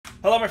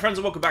Hello my friends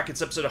and welcome back, it's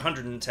episode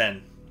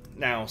 110.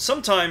 Now,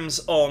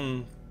 sometimes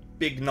on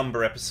big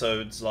number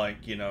episodes,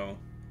 like, you know,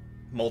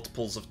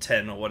 multiples of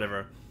 10 or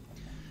whatever,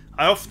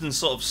 I often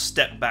sort of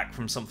step back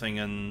from something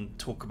and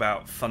talk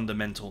about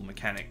fundamental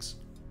mechanics.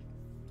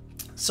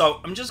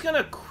 So, I'm just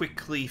gonna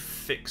quickly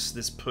fix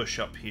this push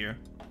up here,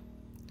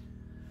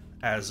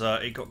 as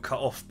it got cut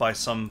off by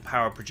some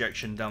power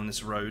projection down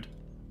this road.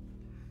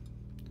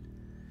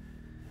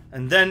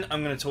 And then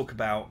I'm gonna talk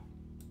about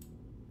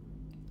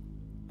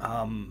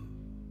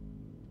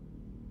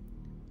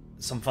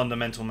some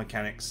fundamental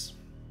mechanics.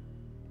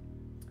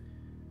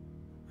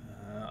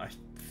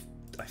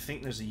 I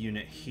think there's a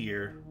unit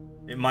here.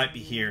 It might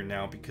be here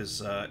now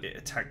because it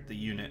attacked the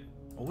unit.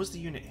 Or was the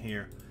unit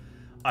here?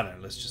 I don't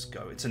know, let's just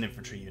go. It's an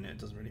infantry unit, it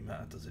doesn't really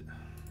matter, does it?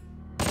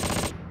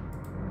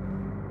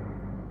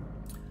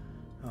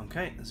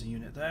 Okay, there's a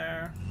unit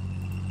there.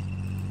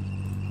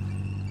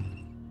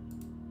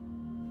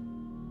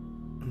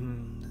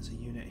 There's a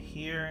unit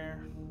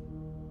here.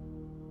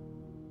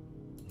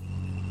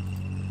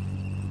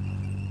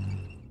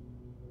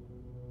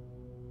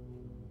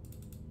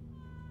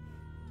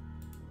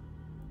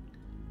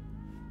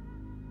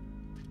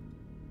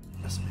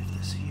 Let's move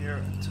this here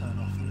and turn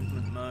off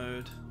movement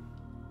mode.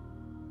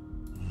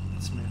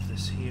 Let's move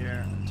this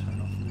here and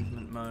turn off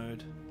movement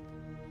mode.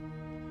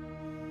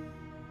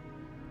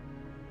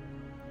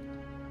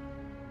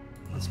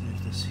 Let's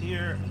move this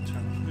here and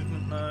turn off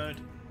movement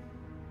mode.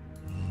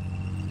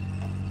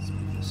 Let's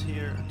move this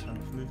here and turn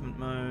off movement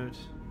mode.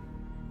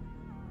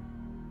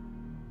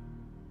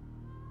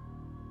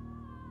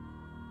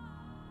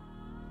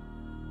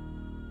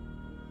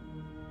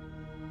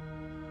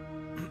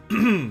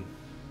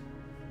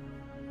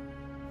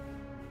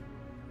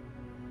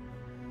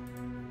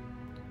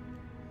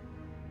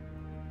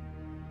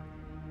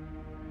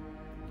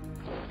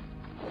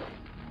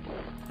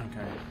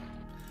 Okay,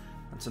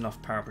 that's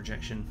enough power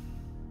projection.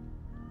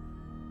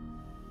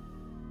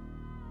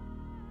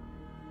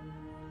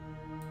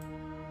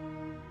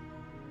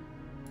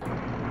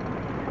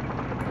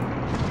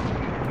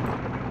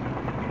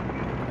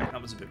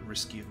 That was a bit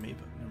risky of me,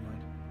 but never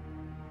mind.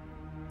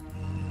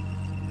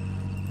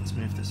 Let's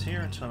move this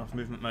here and turn off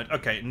movement mode.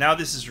 Okay, now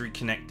this is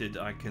reconnected.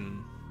 I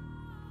can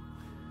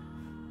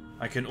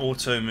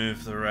auto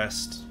move the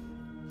rest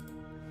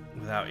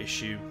without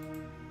issue.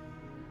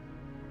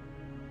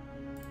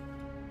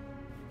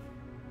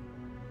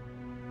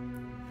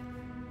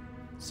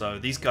 So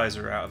these guys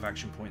are out of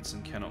action points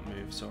and cannot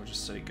move, so I'll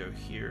just say go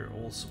here.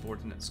 All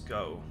subordinates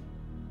go.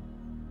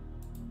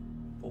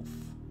 Both.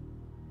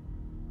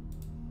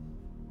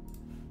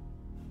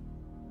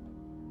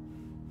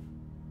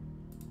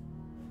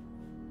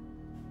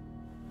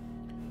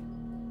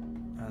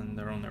 And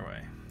they're on their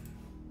way.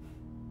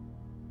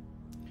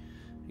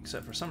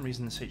 Except for some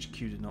reason this HQ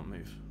did not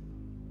move.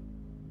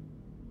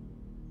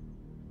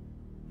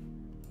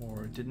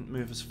 Or it didn't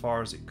move as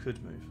far as it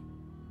could move.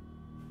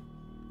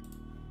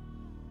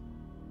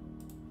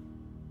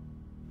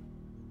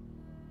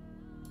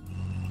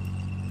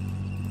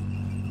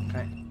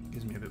 Okay,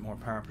 gives me a bit more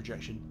power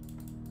projection.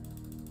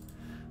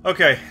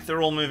 Okay,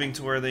 they're all moving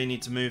to where they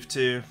need to move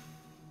to.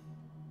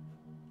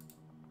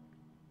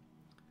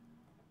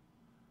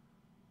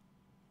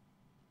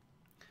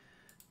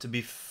 To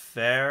be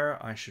fair,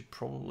 I should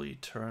probably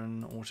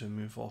turn auto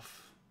move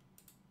off.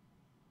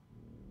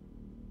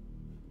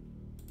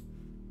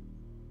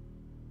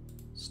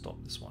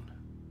 Stop this one.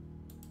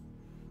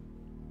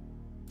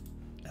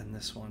 And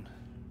this one.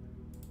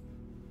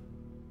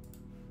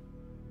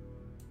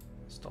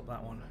 Stop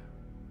that one.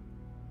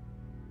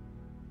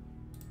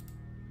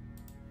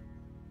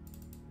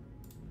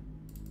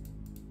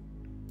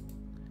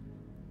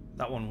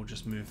 That one will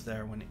just move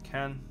there when it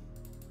can.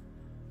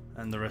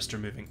 And the rest are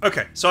moving.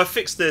 Okay, so I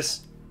fixed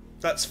this.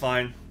 That's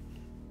fine.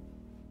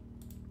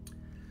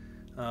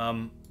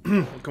 I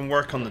can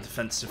work on the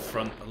defensive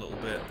front a little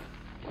bit.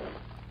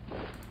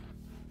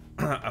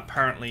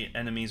 Apparently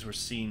enemies were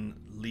seen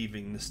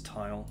leaving this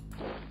tile.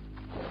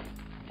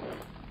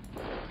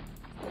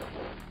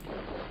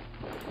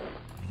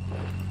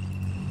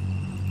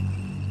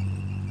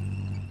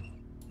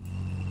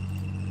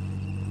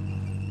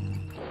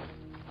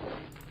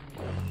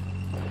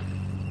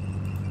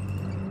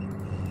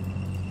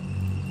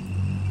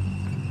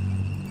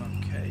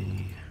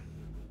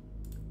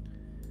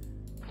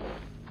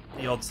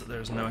 The odds that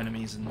there's no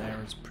enemies in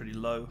there is pretty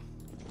low.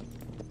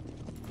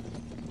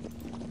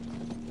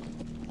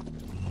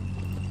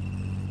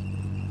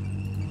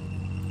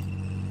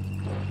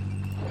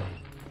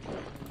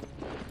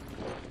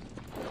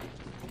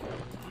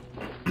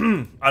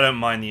 I don't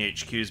mind the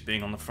HQs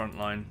being on the front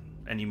line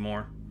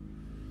anymore,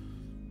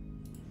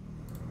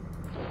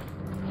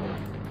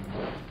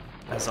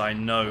 as I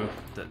know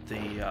that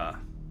the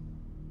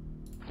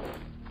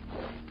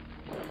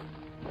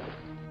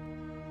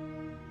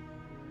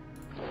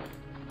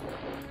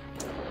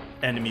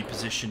enemy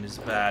position is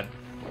bad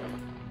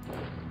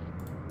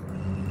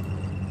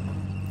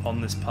on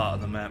this part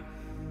of the map.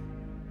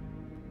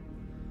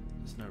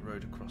 There's no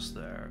road across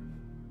there.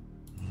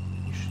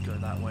 You should go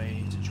that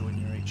way to join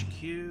your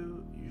HQ.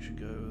 You You should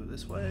go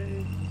this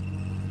way.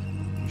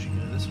 You should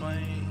go this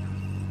way.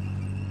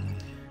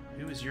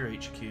 Who is your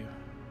HQ?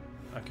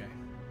 Okay.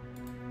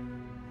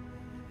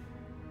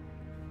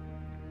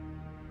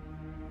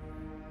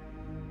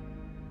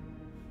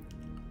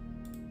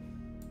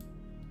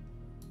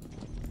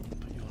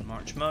 Put you on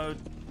march mode.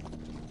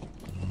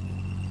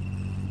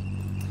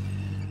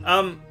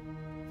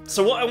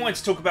 So what I wanted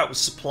to talk about was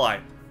supply.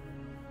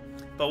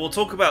 But we'll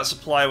talk about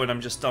supply when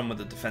I'm just done with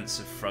the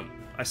defensive front.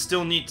 I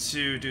still need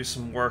to do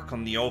some work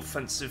on the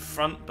offensive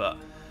front, but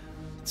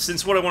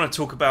since what I want to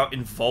talk about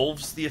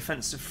involves the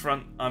offensive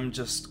front, I'm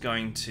just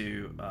going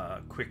to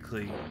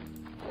quickly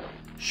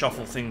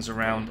shuffle things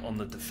around on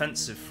the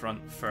defensive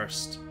front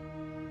first.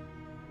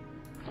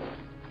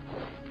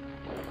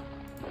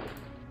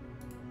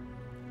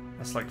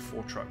 That's like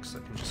 4 trucks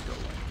that can just go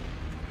away.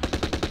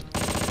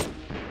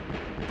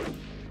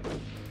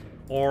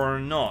 Or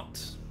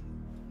not.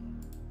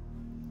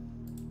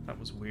 That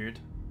was weird.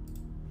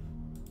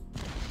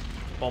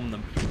 Bomb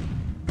them.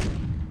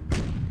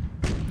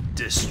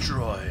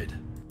 Destroyed.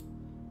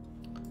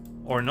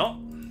 Or not.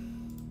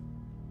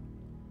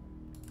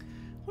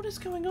 What is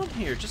going on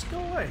here? Just go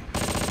away.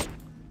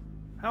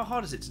 How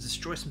hard is it to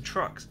destroy some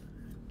trucks?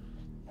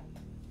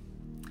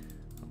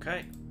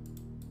 Okay.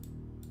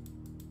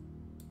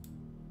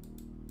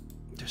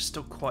 There's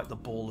still quite the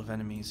ball of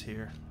enemies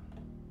here.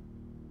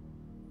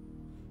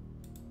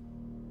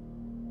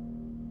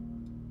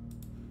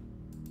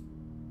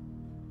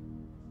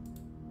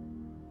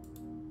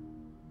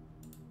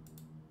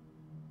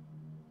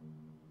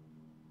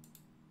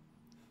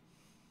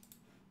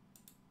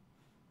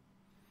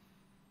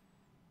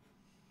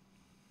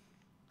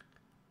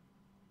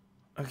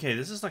 Okay,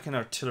 this is like an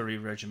artillery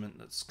regiment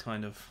that's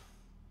kind of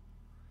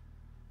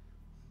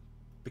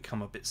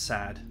become a bit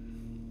sad.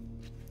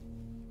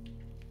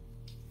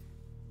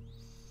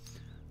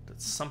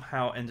 That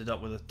somehow ended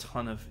up with a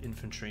ton of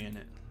infantry in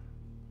it.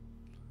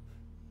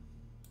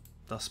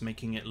 Thus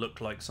making it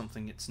look like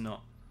something it's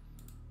not.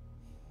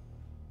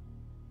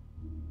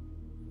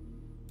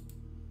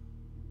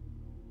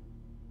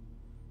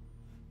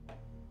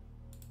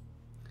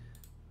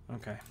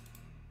 Okay.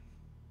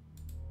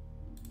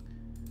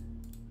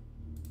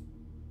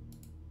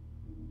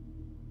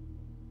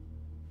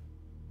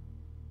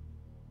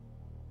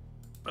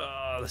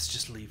 Let's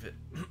just leave it.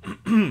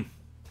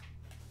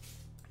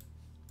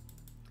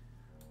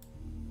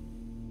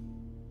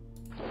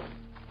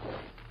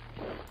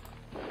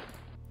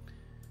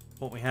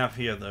 What we have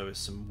here, though, is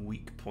some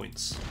weak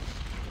points.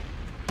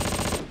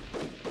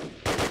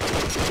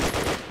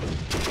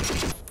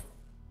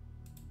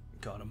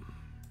 Got him.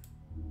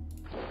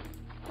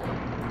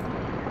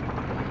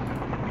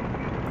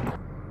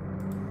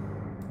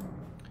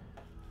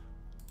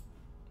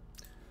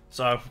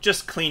 So,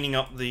 just cleaning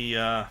up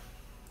the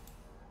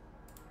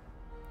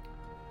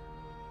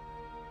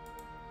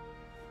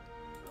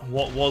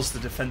what was the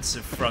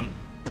defensive front,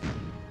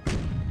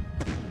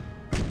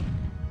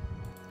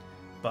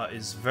 but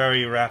is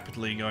very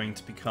rapidly going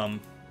to become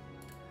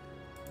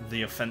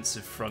the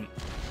offensive front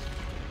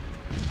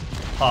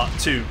part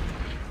 2.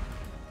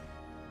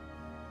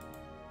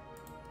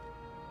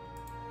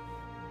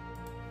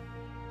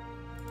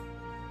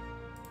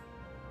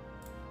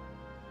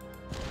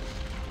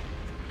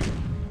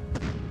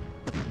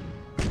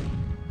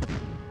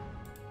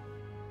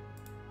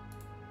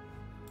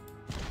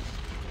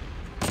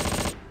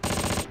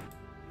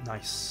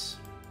 Nice.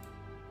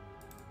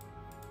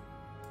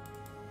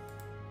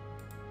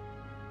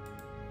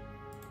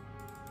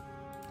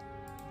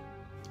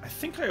 I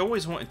think I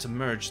always wanted to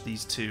merge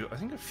these two. I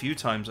think a few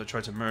times I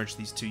tried to merge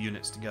these two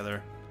units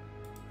together,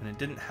 and it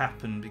didn't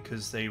happen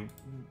because they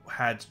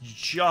had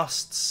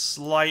just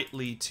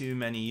slightly too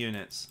many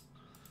units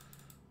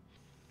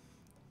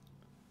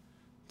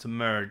to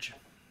merge.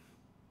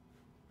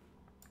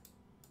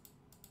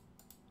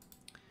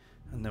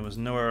 And there was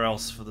nowhere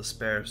else for the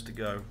spares to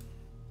go.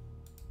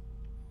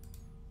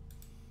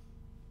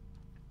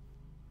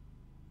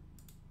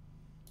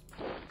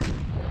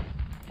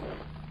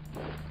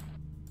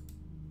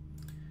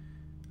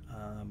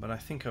 But I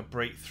think a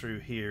breakthrough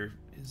here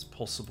is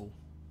possible.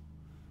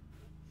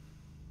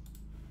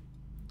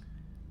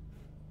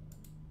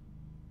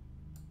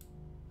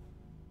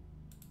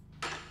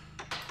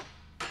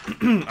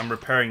 I'm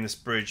repairing this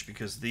bridge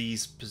because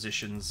these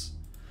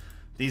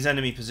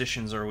enemy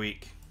positions are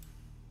weak.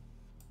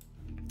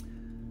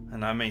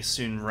 And I may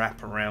soon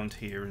wrap around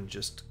here and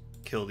just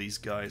kill these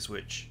guys,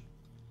 which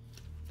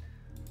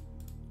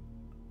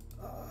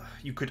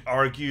you could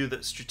argue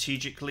that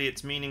strategically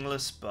it's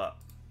meaningless, but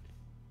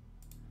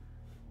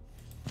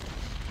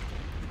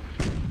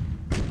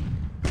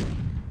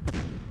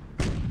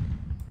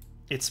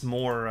it's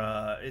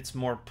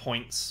more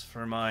points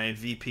for my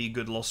VP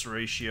good loss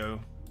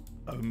ratio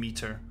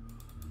meter,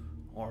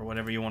 or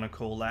whatever you want to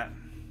call that.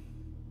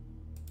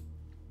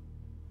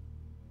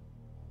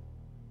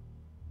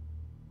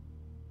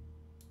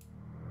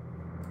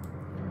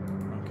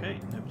 Okay,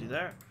 nobody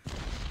there.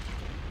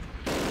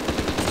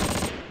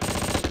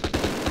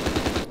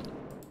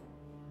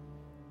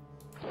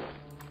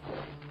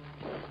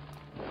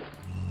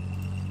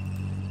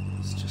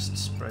 Let's just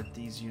spread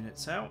these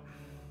units out.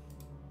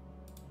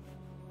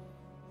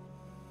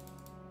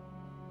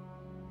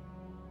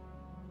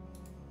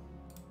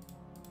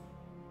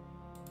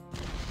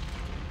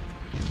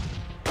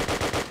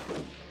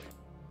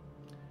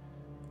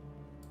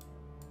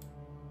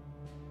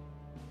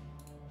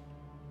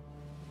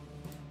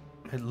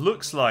 It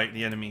looks like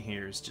the enemy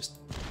here is just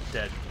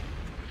dead.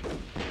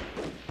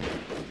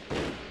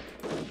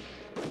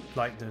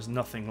 Like there's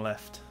nothing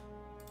left.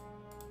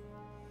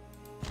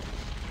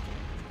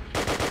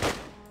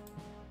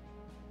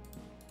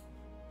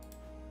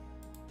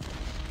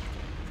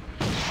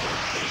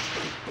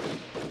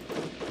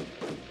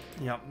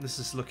 Yep, this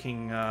is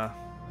looking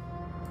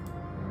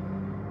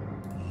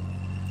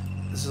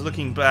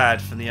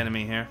bad for the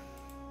enemy here.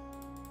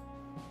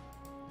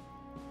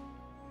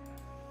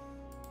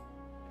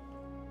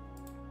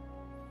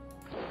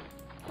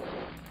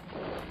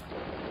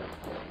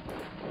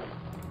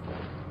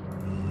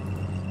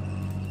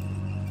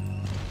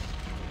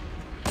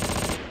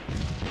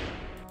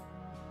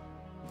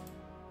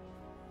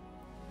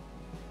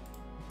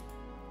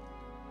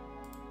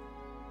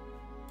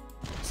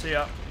 See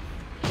ya.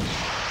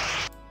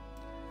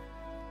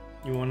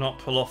 You will not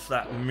pull off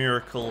that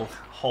miracle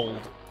hold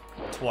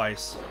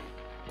twice.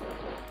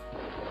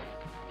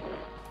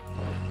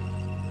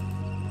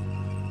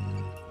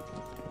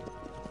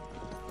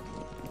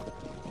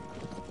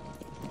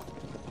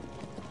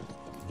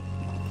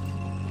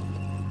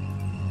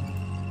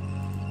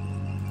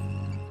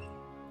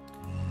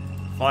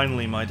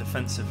 Finally, my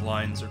defensive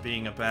lines are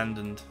being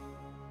abandoned.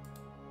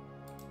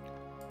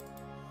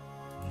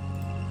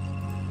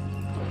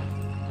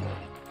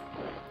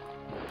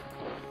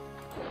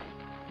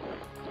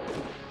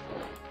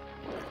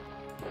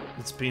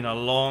 It's been a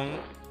long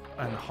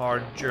and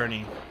hard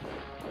journey.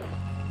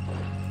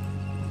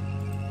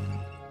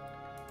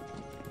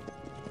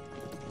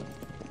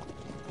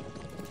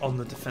 On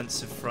the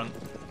defensive front.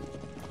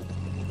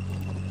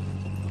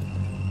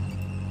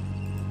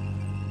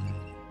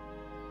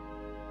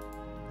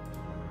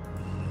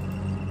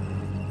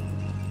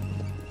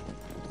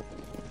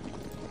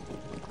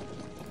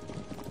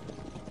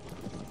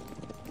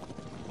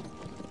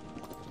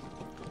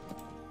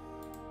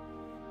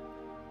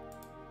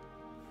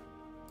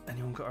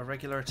 Anyone got a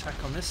regular attack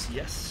on this?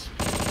 Yes.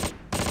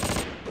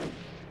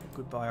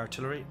 Goodbye,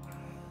 artillery.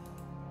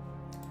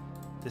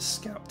 This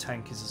scout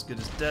tank is as good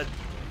as dead.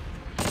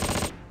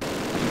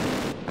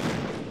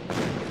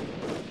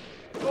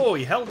 Oh,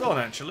 he held on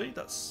actually.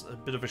 That's a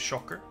bit of a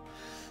shocker,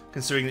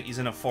 considering that he's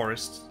in a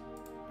forest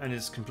and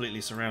is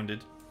completely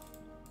surrounded.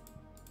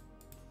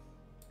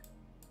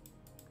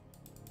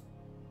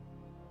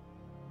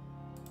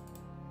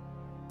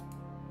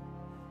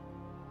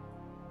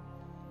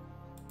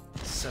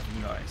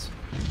 Seven guys.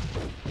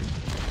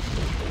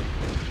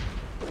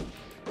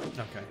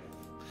 Okay.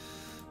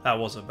 That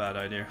was a bad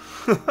idea.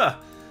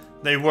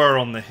 They were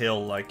on the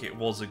hill, like it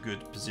was a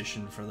good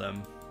position for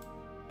them.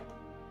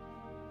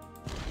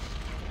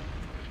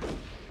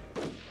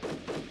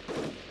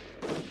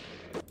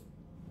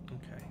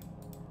 Okay.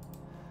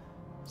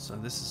 So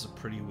this is a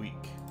pretty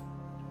weak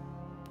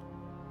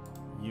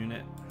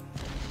unit.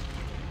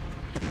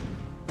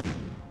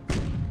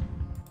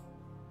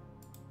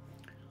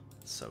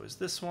 So is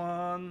this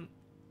one.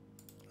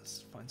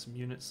 Let's find some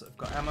units that have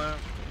got ammo.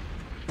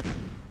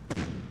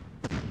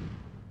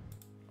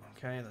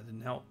 Okay, that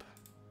didn't help.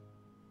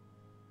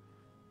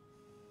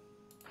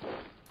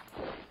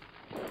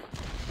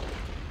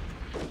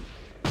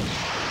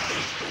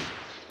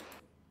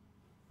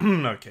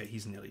 Okay,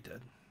 he's nearly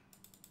dead.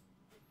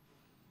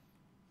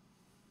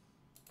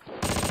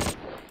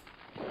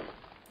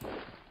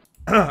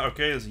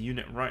 Okay, there's a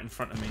unit right in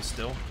front of me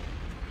still.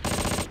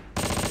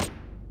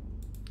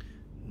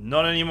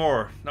 Not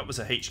anymore. That was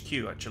a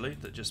HQ, actually,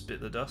 that just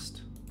bit the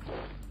dust.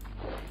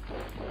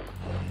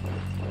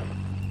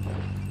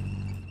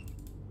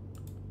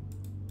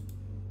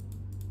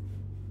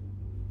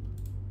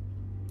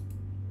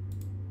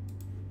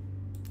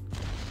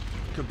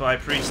 Goodbye,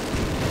 priest.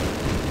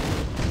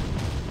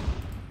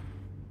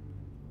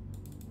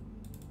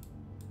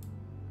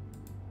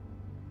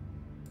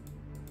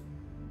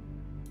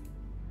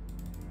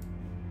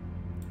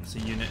 It's a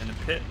unit in a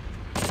pit.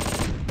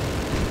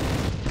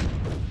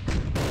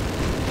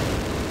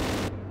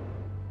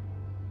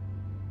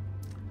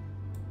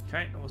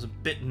 Okay, that was a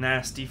bit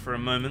nasty for a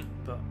moment,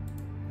 but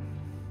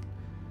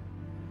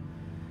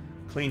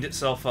cleaned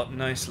itself up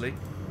nicely.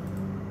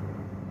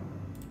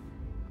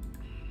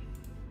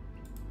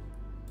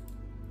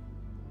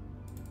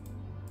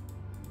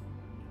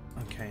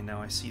 Okay, now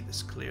I see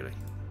this clearly.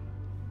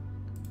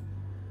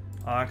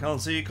 I can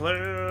see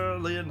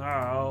clearly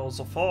now,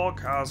 the fog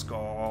has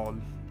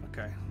gone.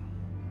 Okay.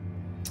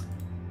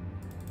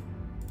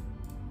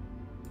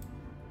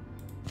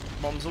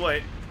 Bombs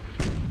away.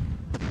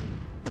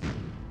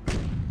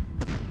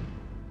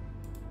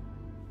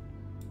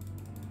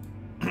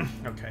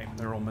 Okay,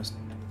 they're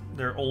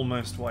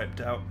almost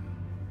wiped out.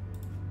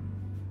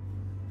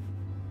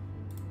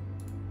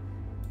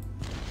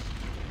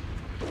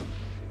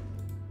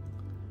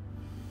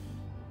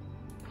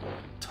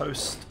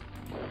 Toast.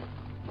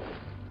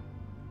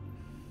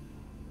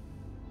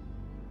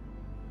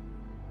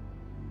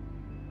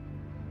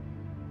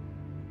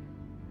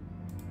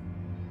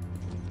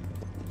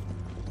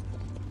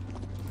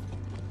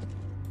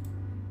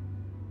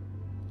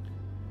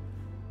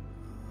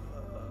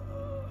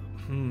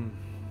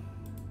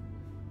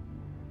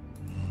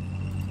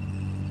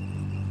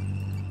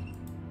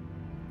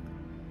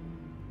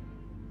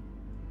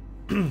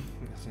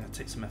 It's going to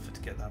take some effort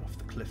to get that off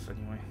the cliff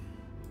anyway.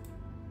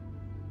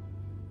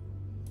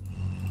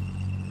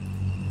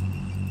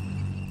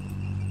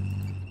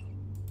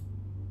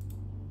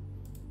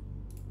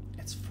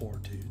 It's 4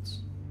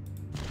 dudes.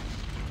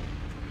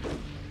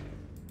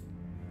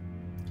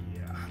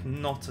 Yeah,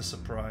 not a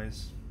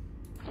surprise.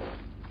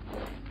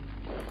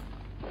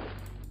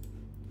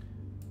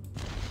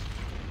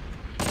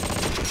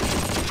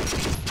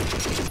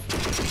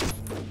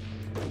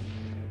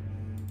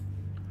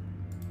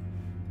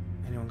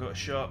 Anyone got a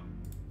shot?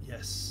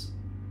 Yes.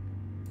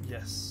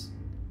 Yes.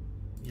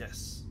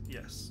 Yes.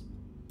 Yes.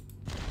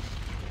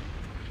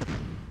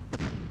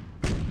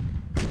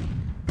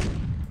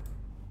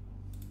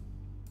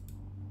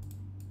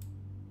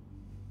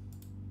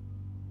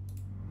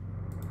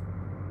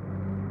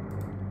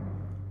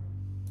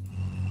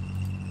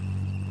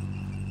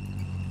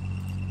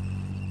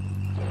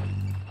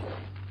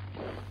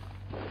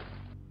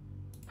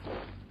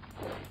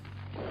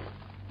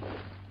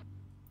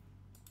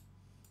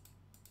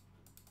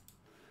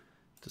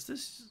 Does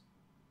this...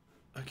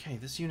 Okay,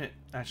 this unit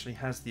actually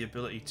has the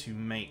ability to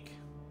make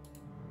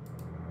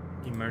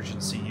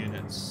emergency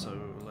units, so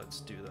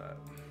let's do that.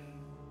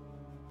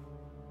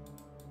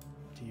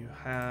 Do you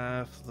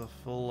have the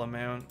full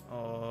amount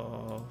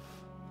of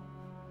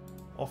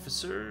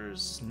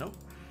officers? Nope.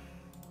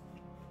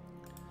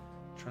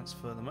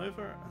 Transfer them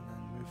over and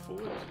then move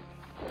forward.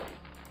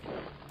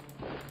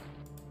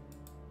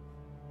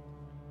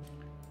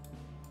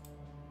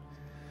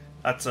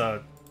 That's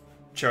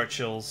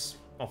Churchill's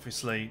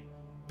obviously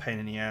pain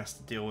in the ass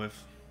to deal with.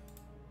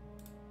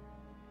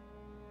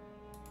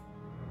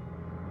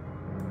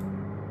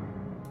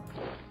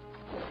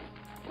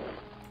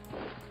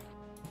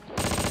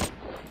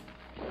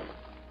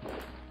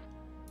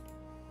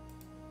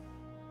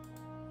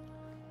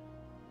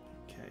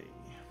 Okay.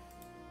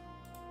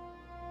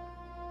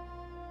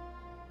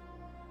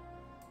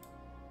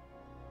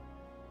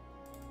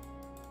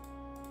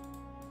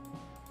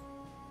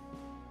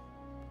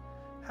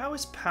 How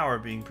is power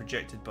being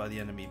projected by the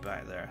enemy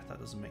back there? That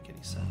doesn't make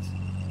any sense.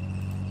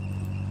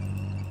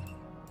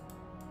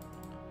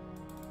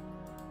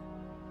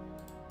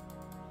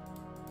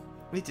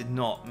 They did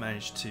not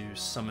manage to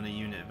summon a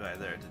unit back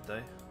there, did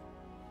they?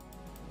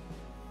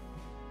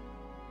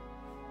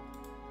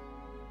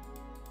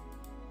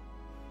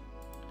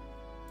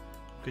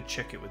 Could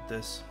check it with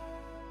this.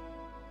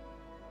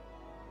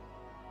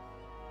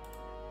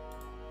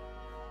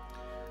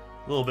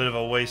 A little bit of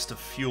a waste of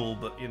fuel,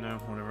 but you know,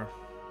 whatever.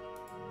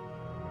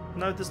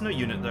 No, there's no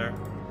unit there.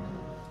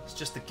 It's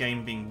just the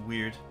game being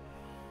weird.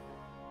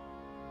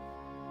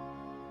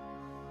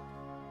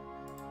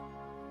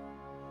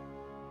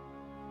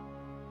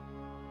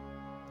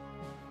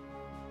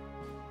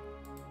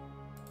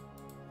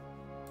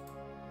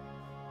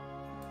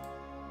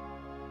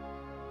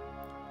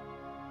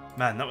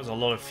 Man, that was a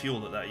lot of fuel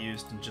that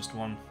used in just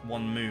one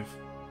move.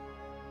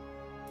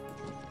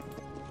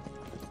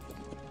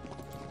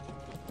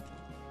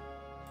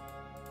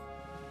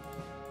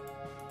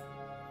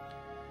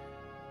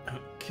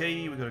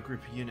 Okay, we got a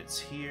group of units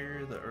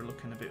here that are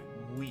looking a bit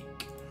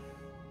weak.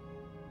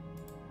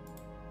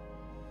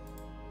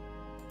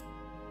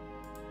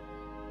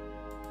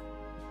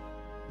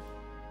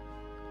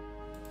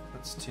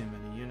 That's too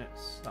many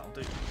units. That'll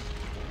do.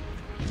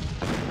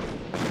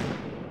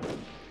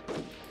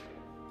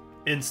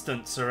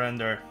 Instant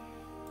surrender.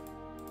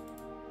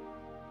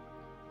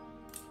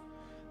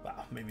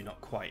 Well, maybe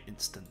not quite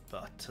instant,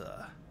 but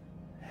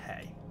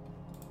hey.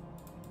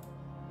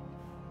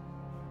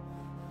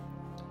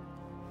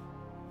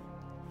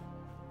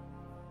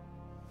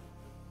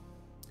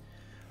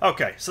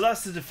 Okay, so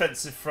that's the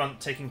defensive front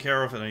taken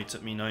care of. It only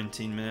took me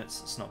 19 minutes.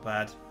 It's not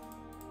bad.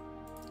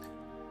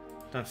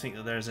 Don't think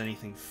that there's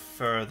anything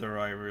further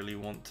I really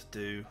want to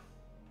do.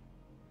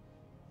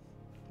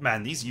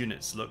 Man, these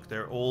units, look,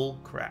 they're all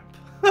crap.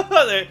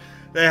 they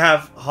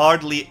have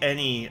hardly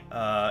any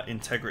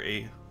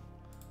integrity.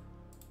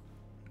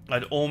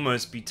 I'd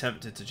almost be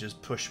tempted to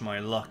just push my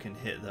luck and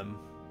hit them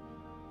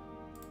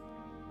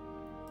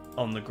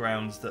on the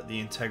grounds that the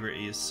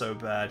integrity is so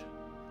bad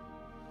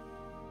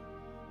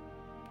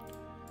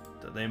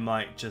that they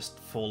might just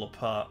fall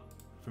apart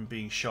from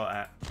being shot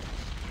at.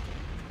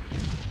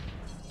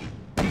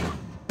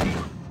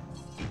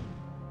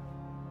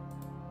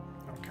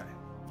 Okay.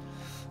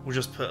 We'll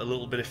just put a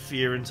little bit of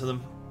fear into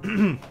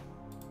them.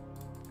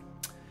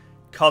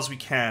 'Cause we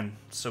can,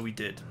 so we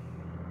did.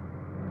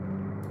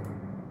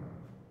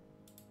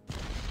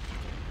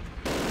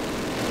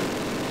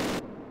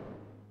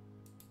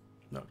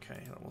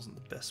 Okay, that wasn't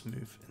the best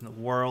move in the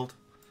world,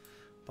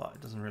 but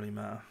it doesn't really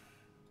matter.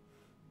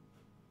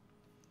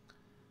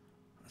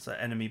 So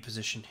enemy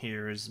position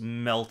here is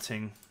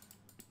melting.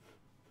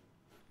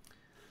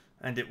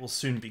 And it will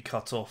soon be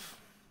cut off.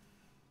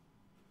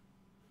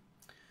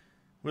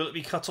 Will it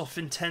be cut off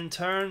in 10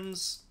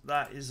 turns?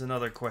 That is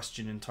another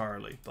question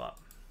entirely, but...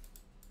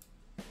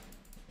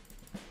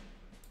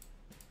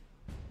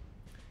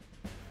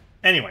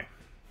 Anyway.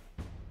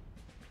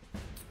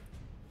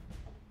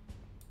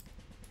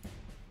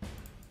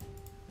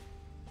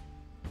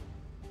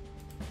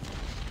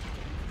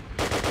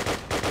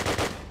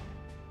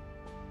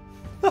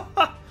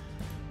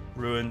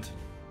 Ruined.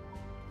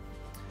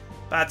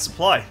 Bad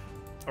supply.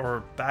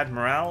 Or bad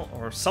morale,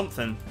 or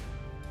something.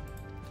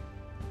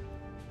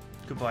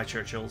 Goodbye,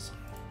 Churchills.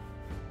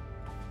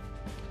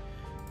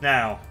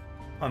 Now,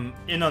 I'm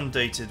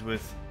inundated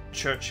with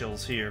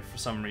Churchills here for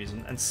some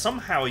reason, and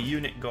somehow a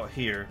unit got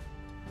here,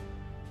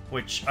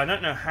 which I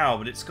don't know how,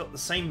 but it's got the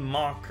same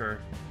marker.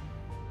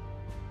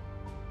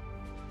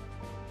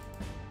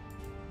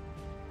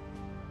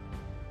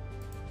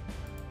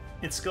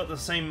 It's got the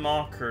same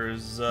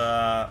markers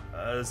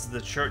as the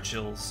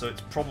Churchills, so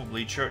it's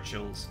probably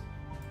Churchills.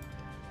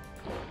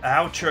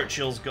 How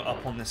Churchills got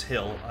up on this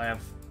hill, I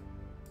have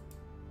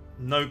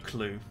no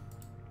clue.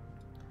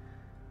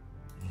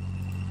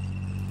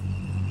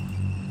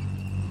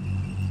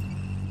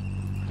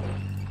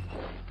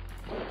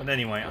 But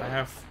anyway, I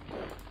have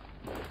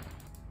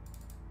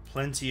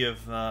plenty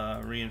of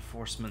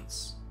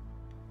reinforcements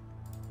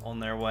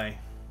on their way.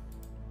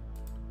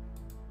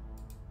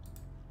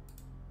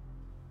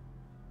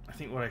 I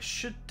think what I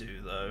should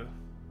do, though,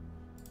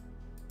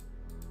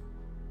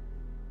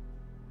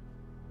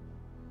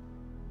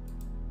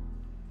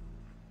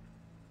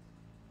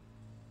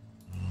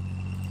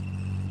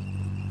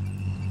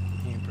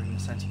 bring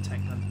this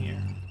anti-tank gun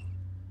here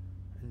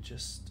and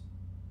just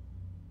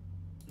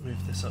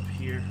move this up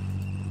here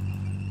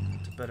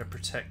to better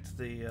protect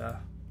the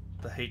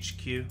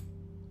HQ.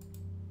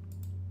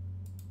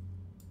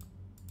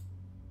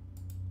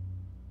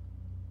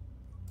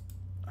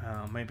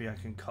 Maybe I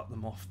can cut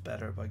them off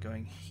better by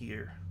going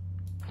here.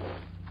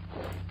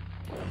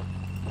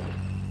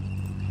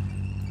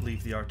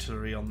 Leave the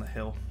artillery on the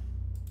hill.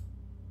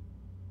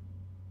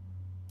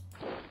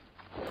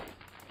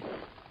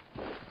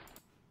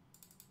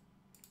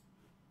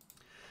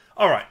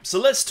 Alright, so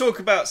let's talk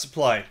about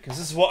supply, because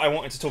this is what I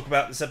wanted to talk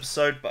about this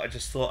episode, but I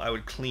just thought I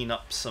would clean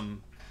up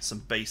some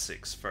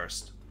basics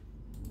first.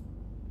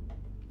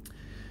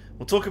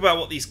 We'll talk about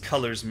what these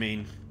colors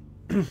mean,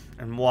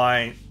 and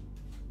why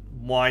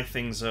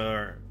things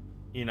are,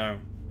 you know,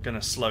 going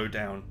to slow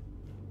down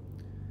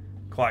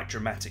quite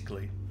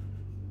dramatically.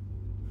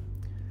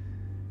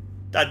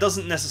 That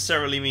doesn't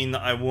necessarily mean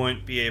that I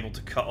won't be able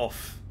to cut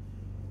off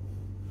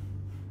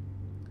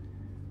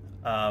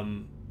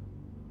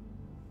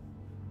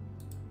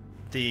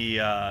the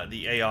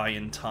AI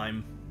in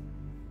time,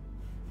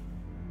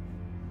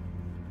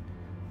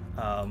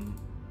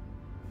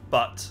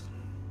 but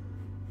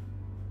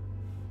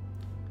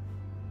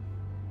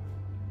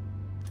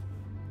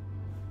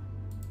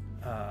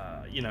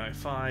you know,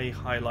 if I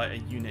highlight a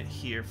unit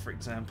here, for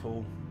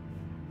example,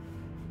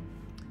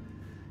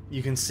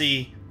 you can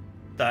see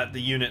that the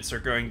units are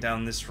going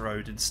down this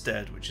road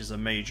instead, which is a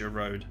major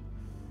road,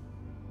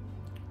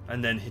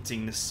 and then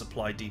hitting this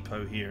supply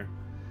depot here.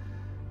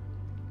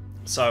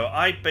 So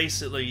I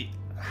basically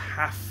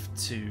have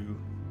to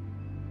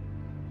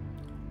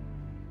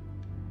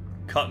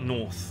cut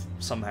north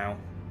somehow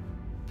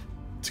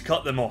to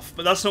cut them off,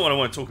 but that's not what I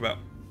want to talk about.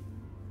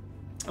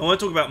 I want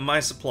to talk about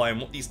my supply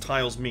and what these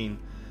tiles mean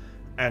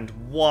and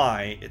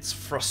why it's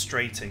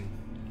frustrating.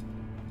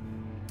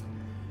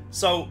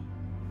 So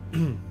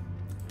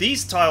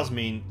these tiles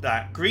mean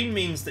that green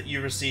means that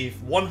you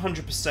receive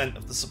 100%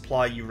 of the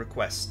supply you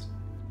request.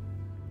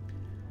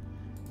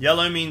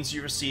 Yellow means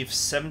you receive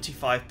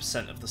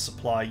 75% of the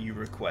supply you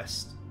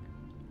request.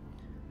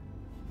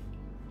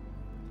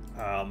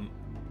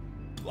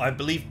 I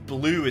believe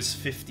blue is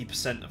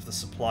 50% of the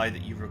supply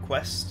that you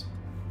request.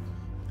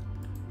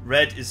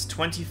 Red is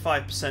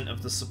 25%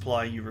 of the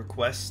supply you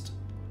request.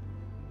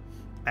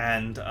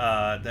 And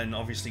then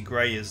obviously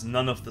grey is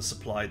none of the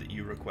supply that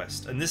you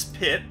request. And this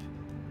pip,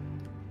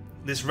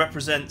 this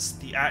represents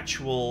the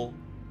actual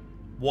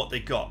what they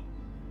got.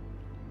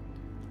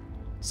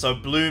 So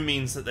blue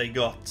means that they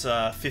got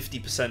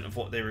 50% of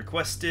what they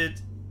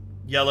requested.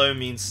 Yellow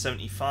means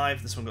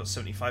 75. This one got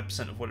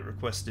 75% of what it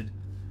requested.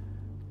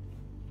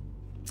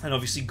 And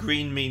obviously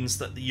green means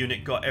that the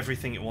unit got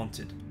everything it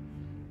wanted.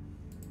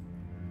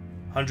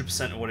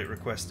 100% of what it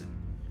requested.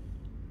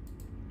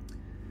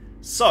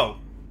 So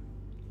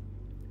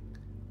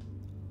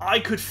I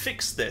could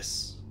fix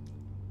this.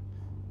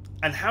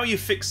 And how you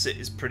fix it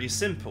is pretty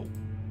simple.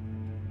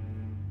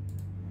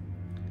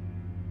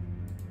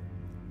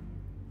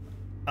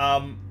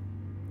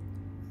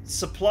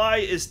 Supply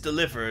is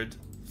delivered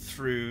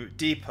through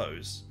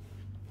depots.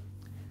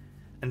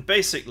 And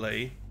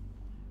basically,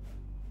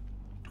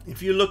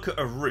 if you look at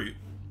a route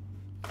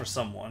for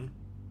someone,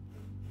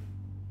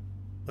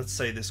 let's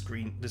say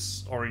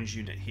this orange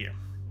unit here,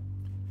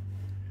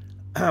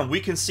 we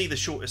can see the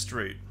shortest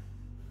route.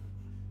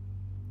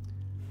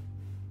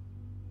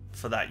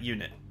 for that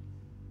unit.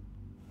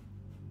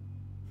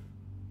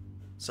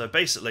 So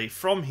basically,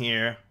 from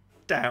here,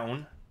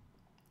 down,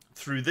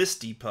 through this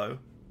depot,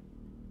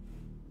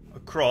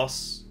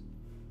 across,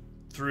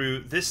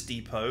 through this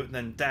depot,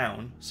 then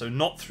down, so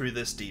not through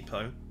this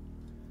depot,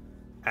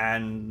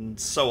 and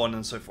so on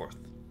and so forth.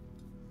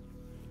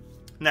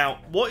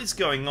 Now, what is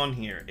going on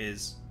here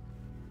is...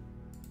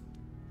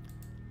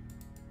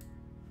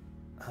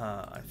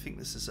 I think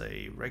this is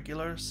a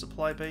regular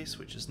supply base,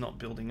 which is not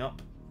building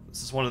up.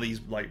 This is one of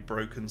these, like,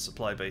 broken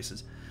supply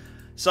bases.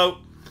 So,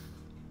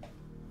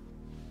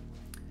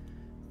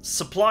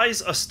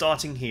 supplies are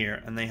starting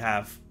here, and they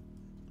have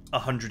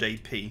 100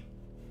 AP.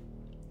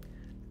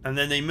 And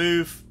then they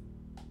move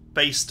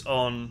based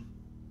on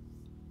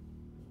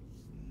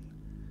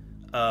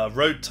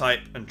road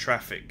type and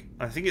traffic.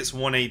 I think it's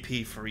 1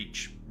 AP for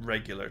each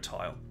regular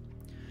tile.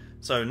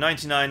 So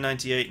 99,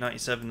 98,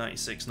 97,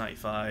 96,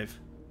 95,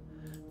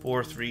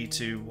 4, 3,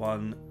 2,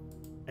 1,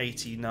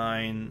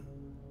 89,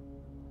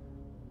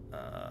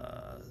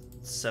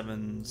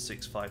 7,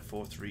 6, 5,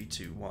 4, 3,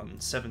 2, 1,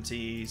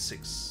 70,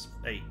 6,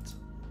 8.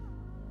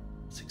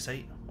 6,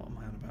 8? What am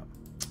I on about?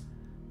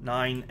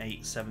 9,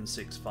 8, 7,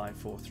 6, 5,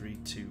 4, 3,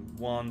 2,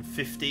 1,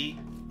 50,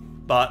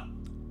 but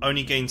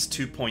only gains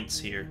 2 points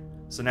here.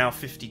 So now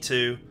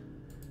 52,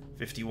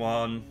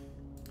 51,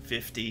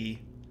 50,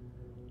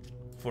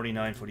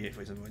 49, 48,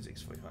 47,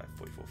 46, 45,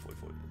 44,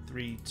 44,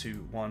 3,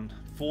 2, 1,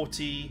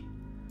 40,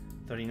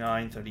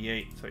 39,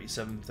 38,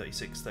 37,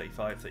 36,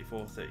 35,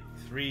 34,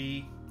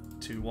 33,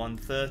 2, 1,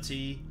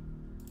 30,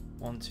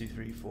 1, 2,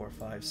 3, 4,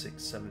 5,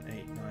 6, 7,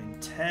 8, 9,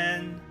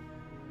 10,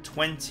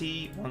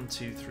 20, 1,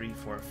 2, 3,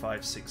 4,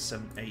 5, 6,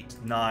 7, 8,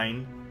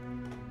 9.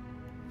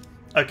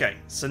 Okay,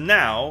 so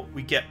now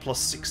we get plus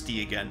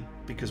 60 again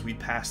because we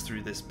pass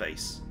through this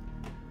base.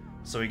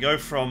 So we go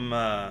from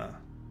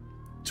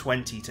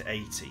 20 to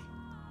 80.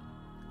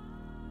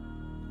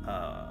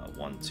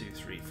 1, 2,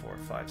 3, 4,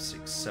 5,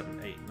 6,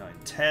 7, 8, 9,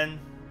 10.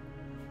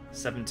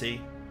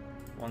 70.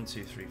 1,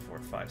 2, 3, 4,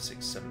 5,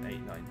 6, 7,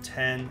 8, 9,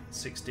 10.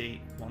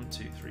 60. 1,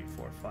 2, 3,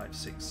 4, 5,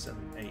 6,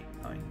 7, 8,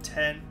 9,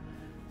 10.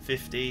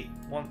 50.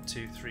 1,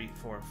 2, 3,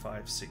 4,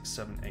 5, 6,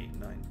 7, 8,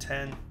 9,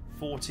 10.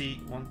 40.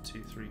 1,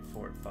 2, 3,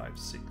 4, 5,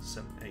 6,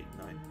 7, 8,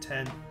 9,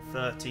 10.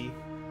 30.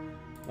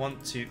 1,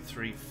 2,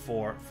 3,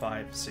 4,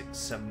 5, 6,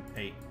 7,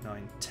 8,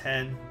 9,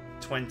 10.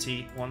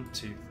 20. 1,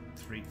 2,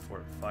 3,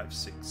 4, 5,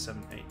 6,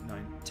 7, 8,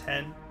 9,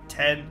 10.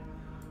 10.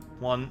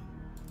 1,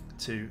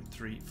 2,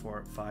 3,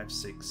 4, 5,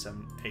 6,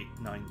 7, 8,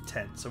 9,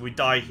 10. So we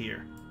die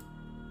here.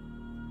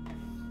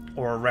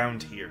 Or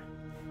around here.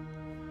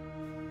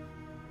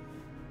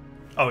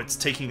 Oh, it's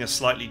taking a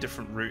slightly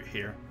different route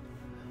here.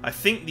 I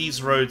think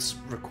these roads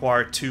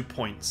require 2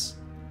 points,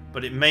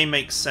 but it may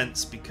make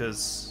sense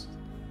because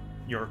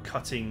you're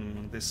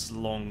cutting this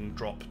long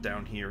drop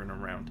down here and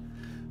around.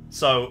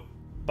 So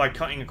by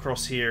cutting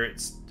across here,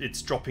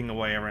 it's dropping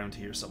away around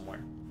here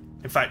somewhere.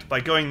 In fact,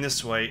 by going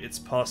this way, it's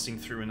passing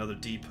through another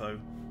depot.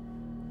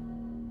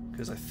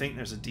 Because I think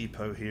there's a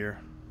depot here.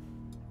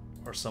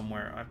 Or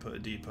somewhere I put a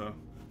depot.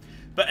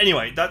 But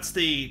anyway, that's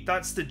the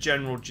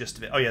general gist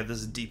of it. Oh yeah,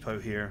 there's a depot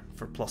here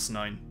for plus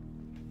 9.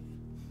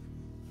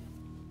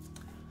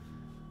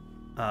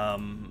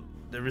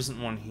 There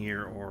isn't one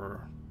here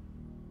or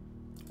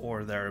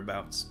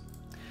thereabouts.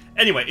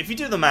 Anyway, if you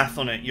do the math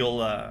on it,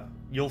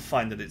 you'll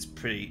find that it's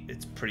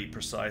pretty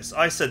precise.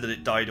 I said that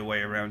it died away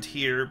around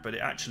here, but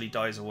it actually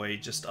dies away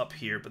just up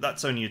here. But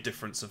that's only a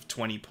difference of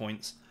 20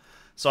 points.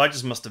 So I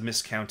just must have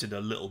miscounted a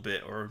little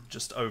bit, or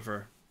just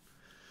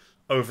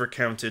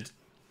overcounted.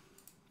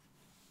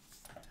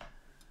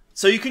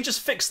 So you can just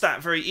fix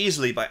that very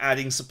easily by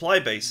adding supply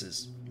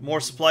bases.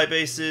 More supply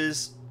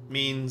bases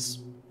means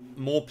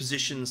more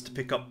positions to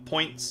pick up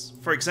points.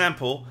 For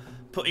example,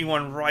 putting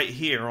one right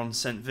here on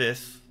St.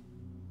 Vith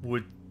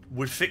would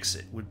fix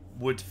it.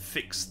 Would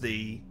fix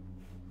the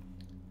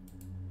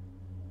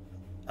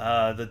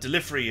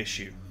delivery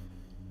issue.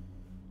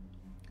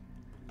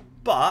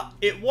 But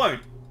it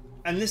won't.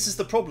 And this is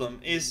the problem,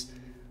 is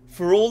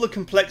for all the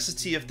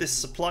complexity of this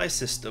supply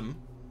system,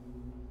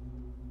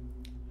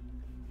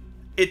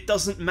 it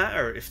doesn't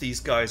matter if these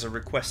guys are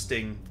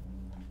requesting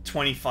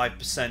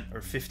 25%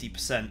 or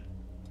 50%.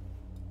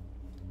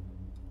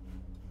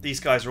 These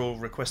guys are all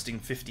requesting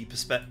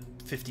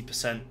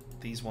 50%,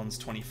 these ones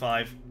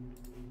 25%.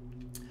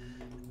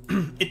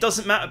 It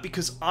doesn't matter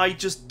because I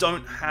just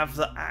don't have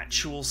the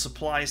actual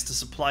supplies to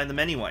supply them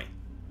anyway.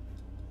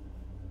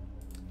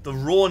 The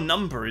raw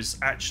number is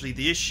actually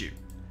the issue.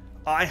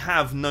 I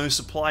have no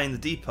supply in the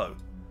depot.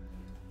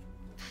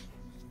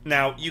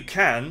 Now, you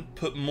can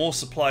put more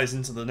supplies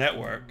into the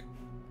network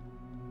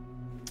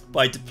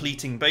by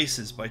depleting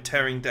bases, by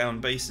tearing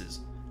down bases.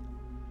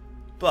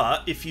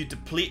 But if you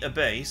deplete a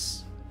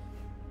base,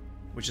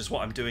 which is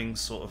what I'm doing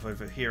sort of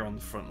over here on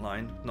the front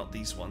line, not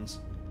these ones.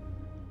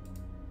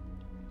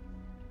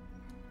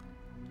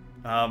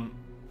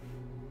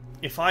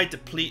 If I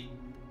deplete,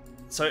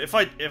 so if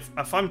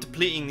I'm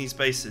depleting these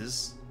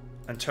bases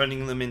and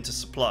turning them into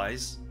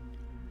supplies,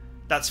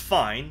 that's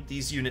fine.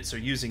 These units are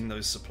using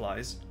those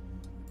supplies.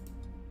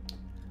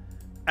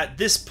 at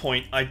this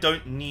point, I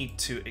don't need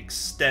to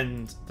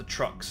extend the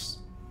trucks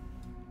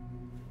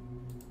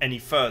any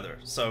further,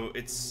 so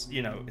it's,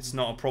 you know, it's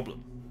not a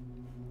problem.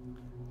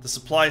 The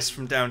supplies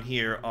from down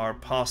here are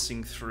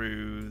passing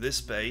through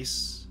this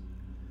base,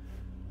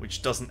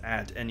 which doesn't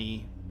add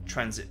any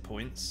transit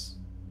points.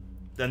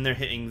 Then they're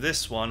hitting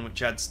this one,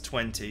 which adds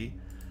 20.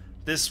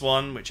 This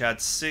one, which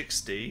adds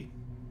 60,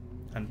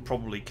 and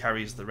probably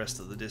carries the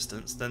rest of the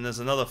distance. Then there's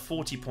another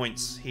 40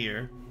 points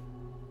here,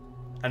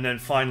 and then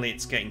finally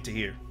it's getting to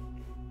here.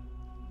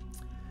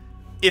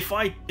 If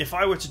I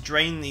were to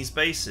drain these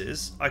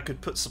bases, I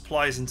could put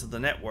supplies into the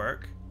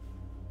network,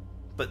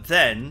 but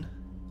then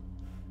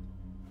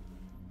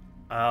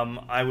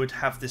I would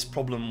have this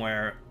problem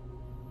where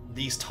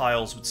these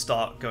tiles would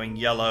start going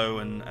yellow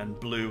and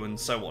blue and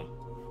so on.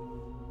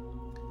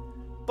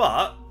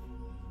 But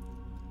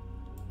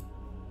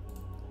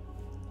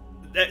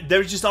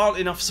there just aren't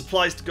enough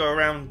supplies to go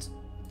around,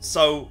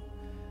 so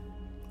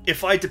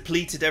if I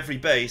depleted every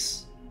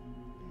base,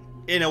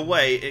 in a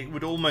way it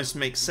would almost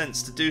make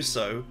sense to do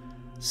so,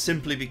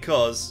 simply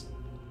because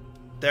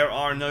there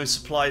are no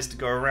supplies to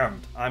go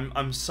around.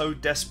 I'm so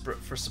desperate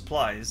for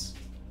supplies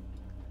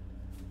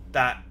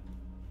that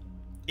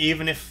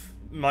even if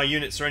my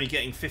units are only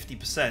getting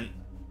 50%,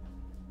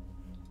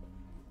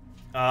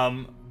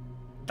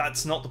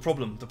 that's not the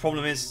problem. The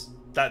problem is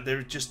that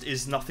there just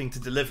is nothing to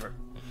deliver.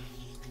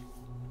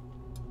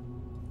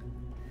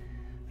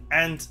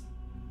 And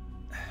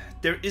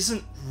there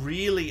isn't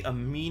really a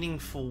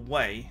meaningful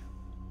way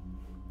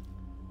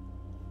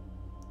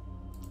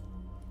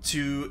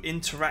to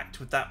interact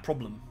with that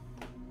problem.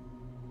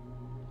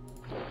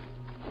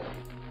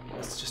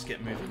 Let's just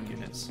get moving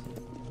units.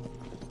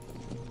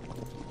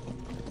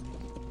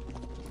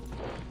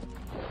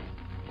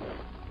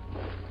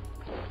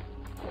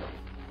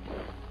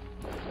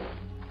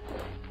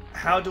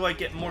 How do I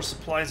get more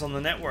supplies on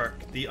the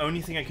network? The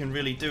only thing I can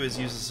really do is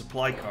use a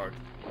supply card.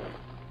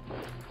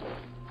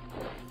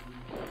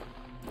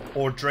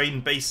 Or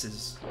drain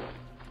bases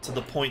to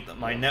the point that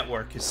my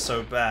network is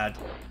so bad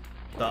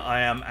that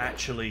I am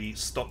actually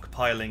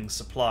stockpiling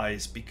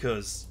supplies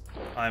because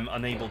I'm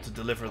unable to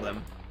deliver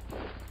them.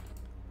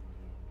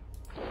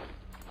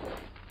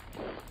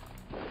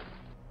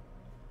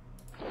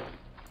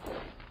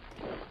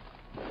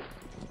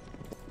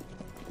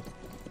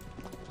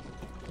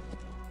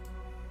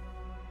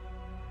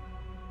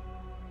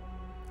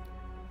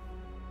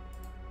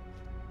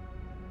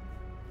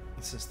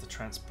 This is the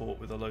transport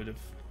with a load of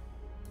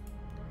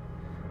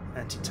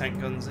anti-tank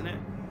guns in it.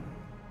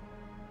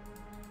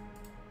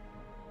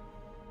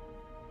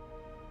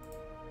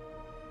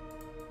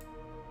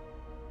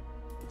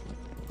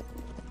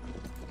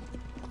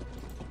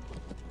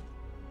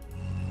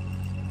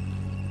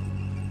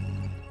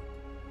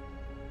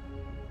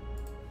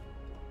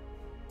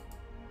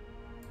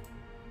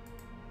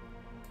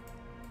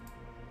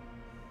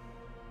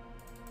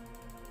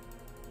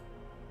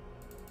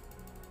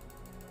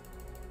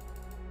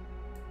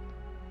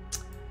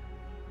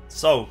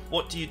 So,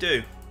 what do you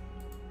do?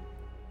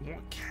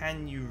 What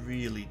can you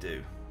really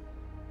do?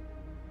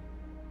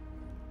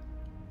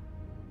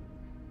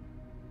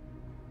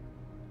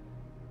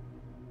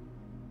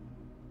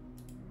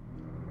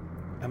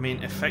 I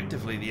mean,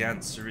 effectively the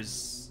answer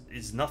is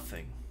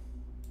nothing.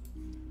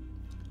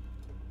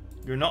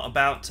 You're not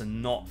about to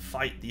not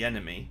fight the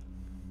enemy.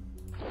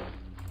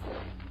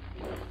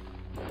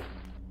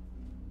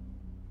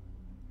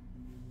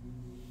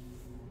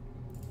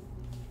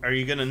 Are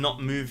you gonna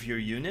not move your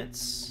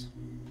units?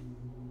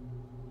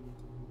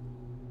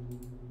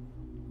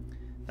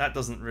 That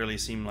doesn't really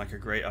seem like a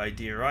great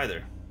idea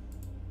either.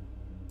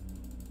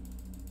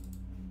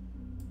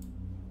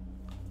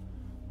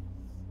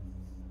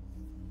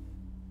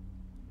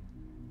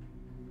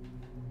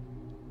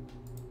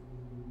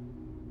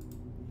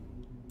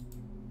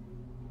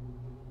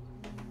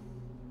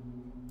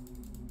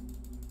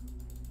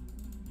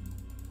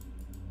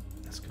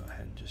 Let's go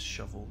ahead and just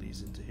shove all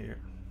these into here.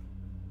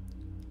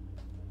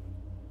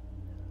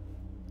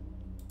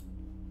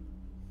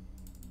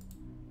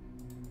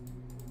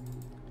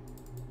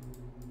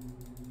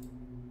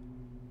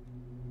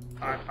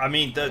 I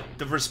mean,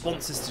 the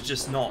response is to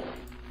just not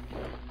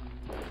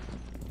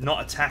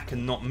attack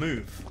and not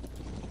move.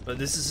 But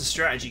this is a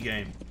strategy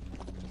game.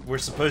 We're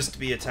supposed to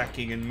be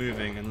attacking and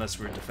moving unless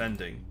we're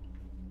defending.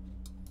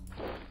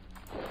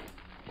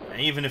 And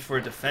even if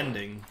we're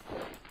defending,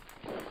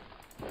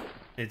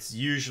 it's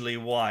usually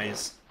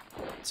wise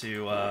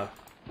to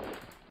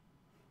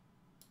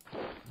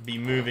be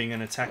moving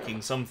and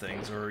attacking some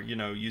things, or, you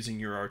know, using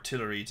your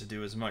artillery to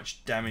do as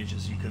much damage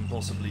as you can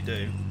possibly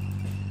do.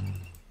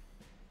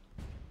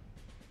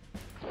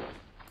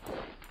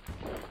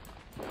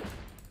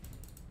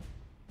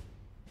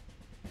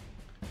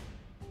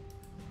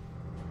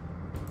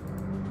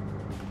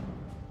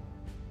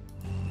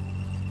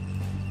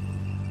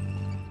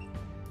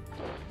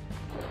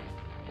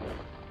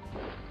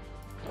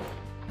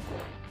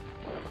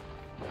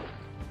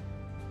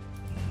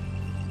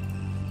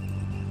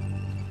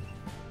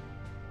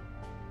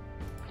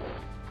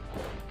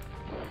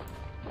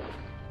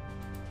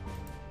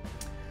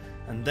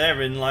 And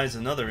therein lies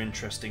another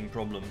interesting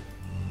problem.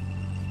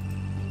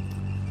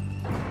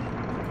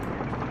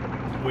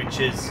 Which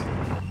is,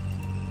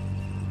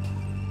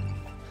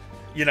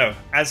 you know,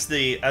 as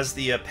the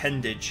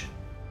appendage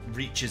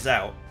reaches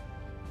out,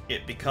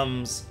 it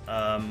becomes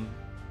the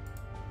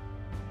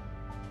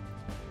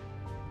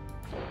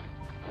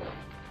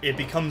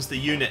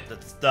unit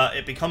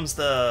it becomes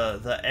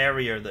the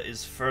area that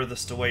is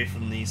furthest away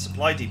from the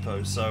supply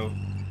depot. So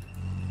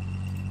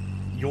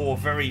your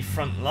very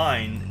front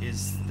line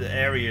is the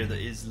area that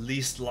is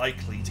least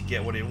likely to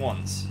get what it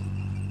wants.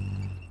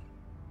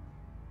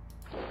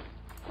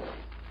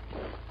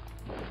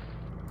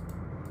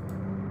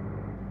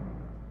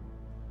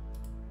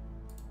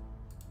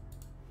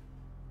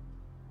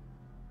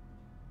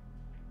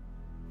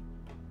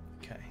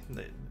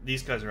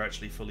 These guys are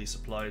actually fully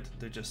supplied.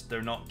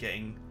 They're not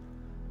getting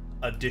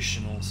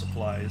additional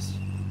supplies.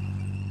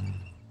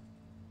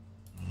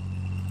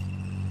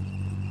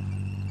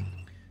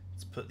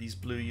 Let's put these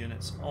blue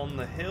units on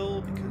the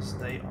hill because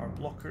they are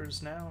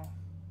blockers now.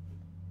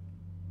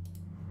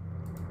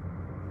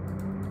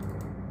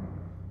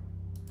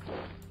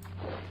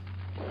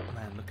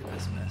 Man, look at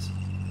this mess.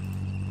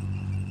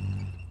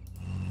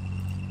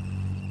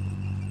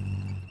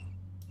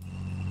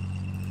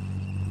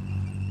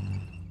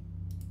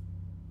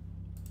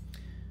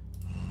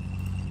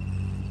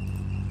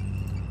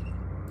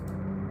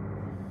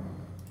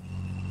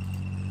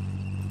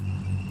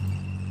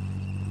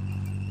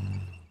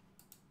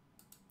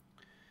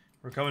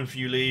 We're coming for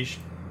you, Liege.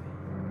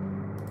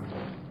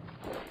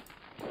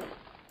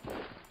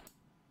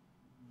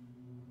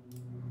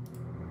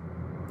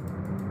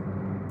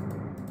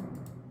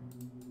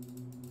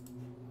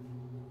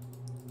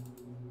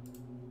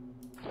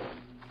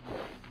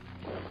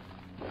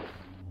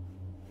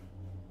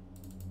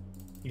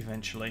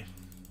 Eventually.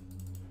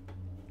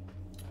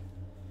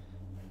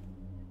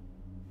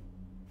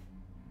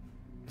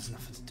 There's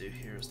nothing to do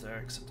here, is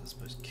there? Except I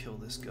suppose kill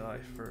this guy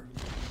for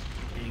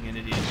being an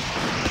idiot.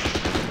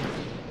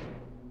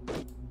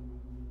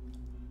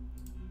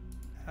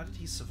 How did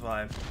he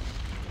survive?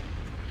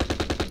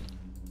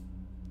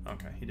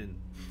 Okay, he didn't.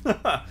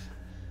 Have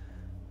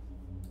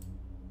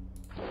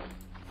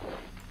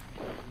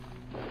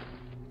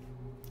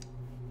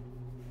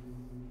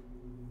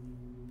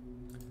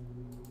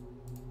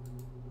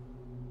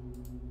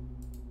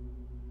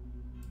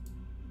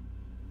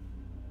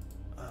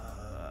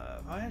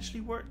I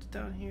actually worked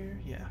down here?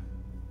 Yeah.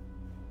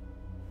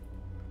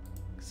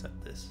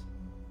 Except this.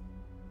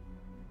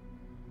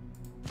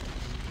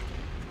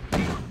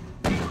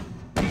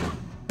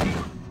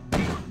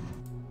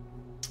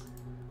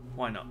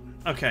 Why not?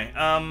 Okay,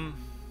 let's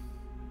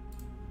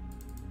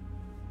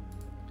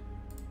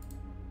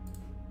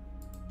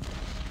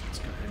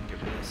go ahead and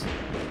get rid of this.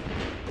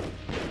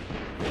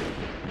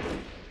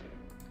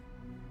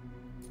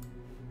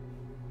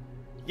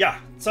 Yeah,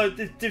 so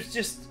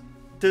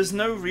there's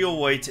no real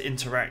way to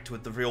interact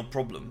with the real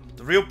problem.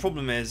 The real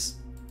problem is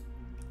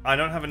I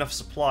don't have enough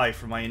supply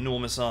for my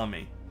enormous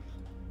army,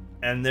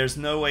 and there's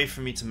no way for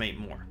me to make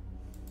more.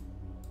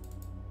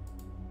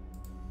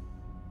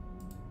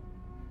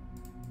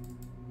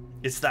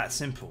 It's that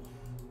simple.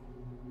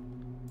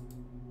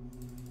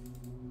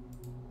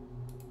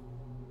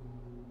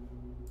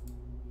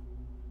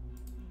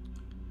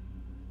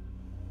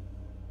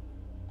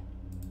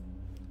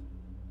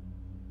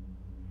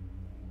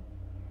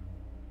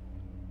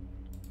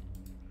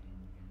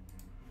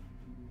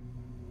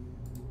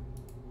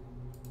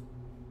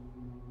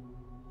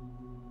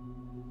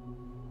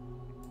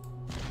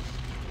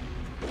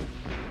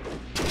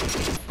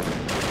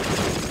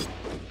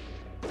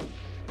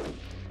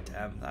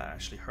 That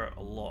actually hurt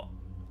a lot.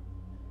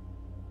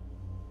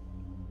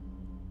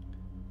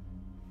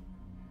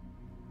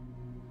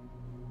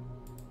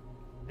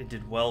 It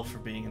did well for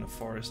being in a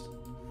forest.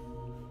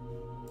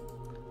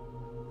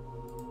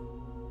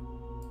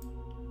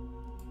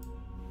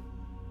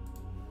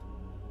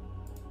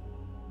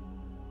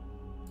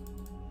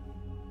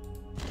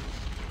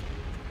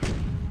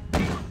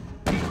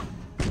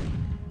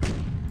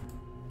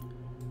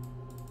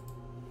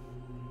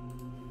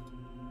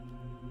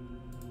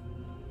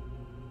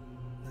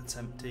 That's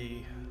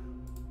empty.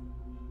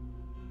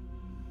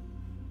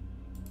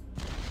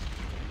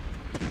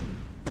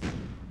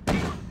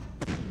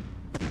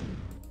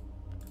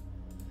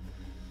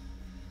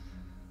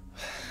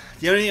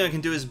 The only thing I can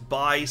do is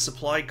buy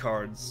supply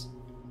cards.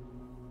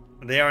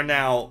 They are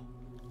now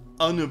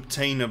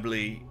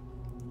unobtainably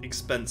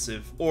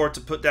expensive, or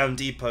to put down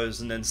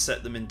depots and then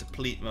set them in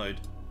deplete mode.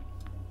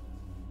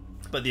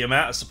 But the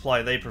amount of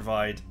supply they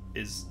provide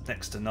is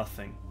next to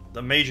nothing.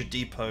 The major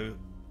depot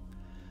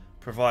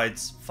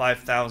provides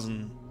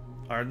 5,000,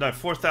 or no,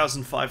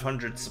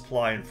 4,500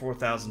 supply and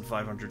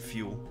 4,500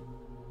 fuel,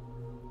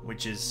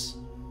 which is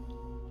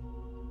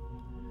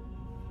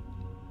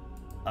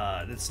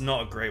it's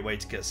not a great way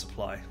to get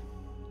supply.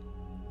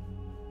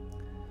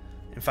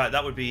 In fact,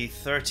 that would be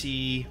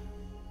 30,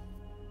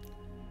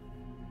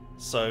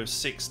 so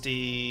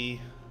 60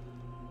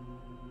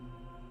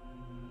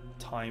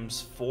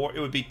 times 4, it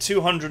would be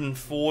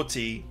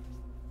 240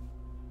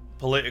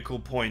 political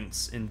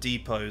points in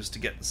depots to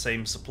get the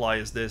same supply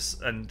as this,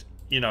 and,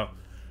 you know,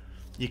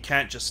 you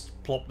can't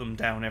just plop them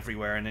down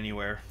everywhere and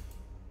anywhere.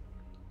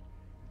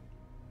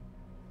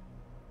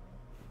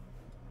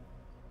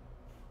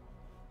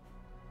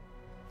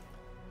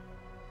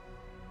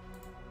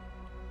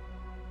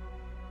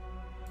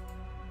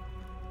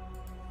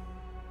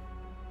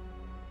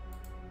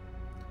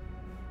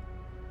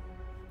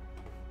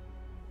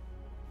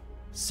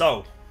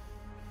 So,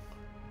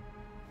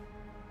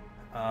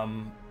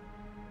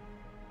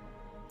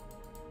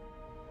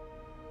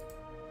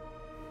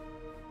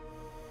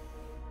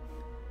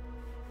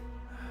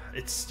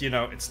 it's, you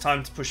know, it's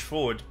time to push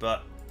forward,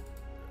 but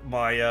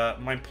my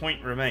my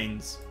point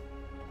remains.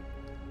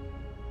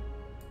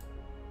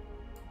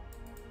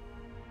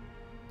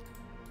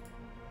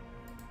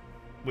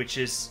 Which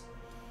is,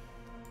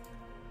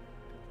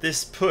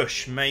 this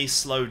push may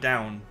slow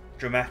down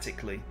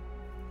dramatically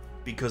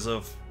because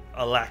of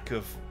a lack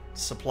of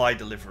supply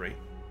delivery.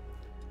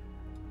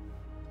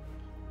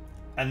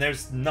 And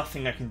there's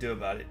nothing I can do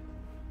about it.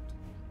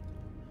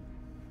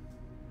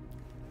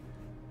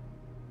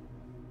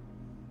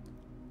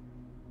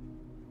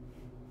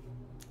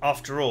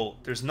 After all,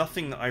 there's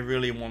nothing that I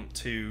really want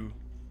to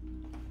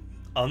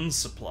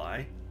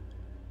unsupply.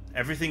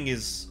 Everything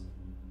is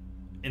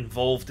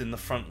involved in the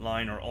front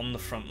line or on the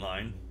front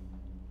line.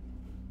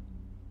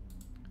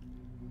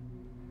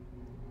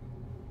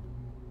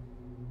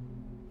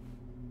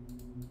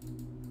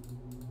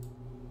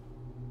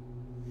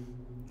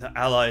 The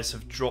allies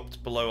have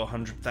dropped below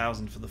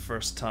 100,000 for the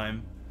first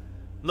time.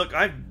 Look,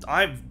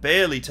 I've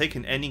barely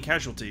taken any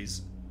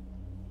casualties.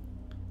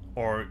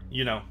 Or,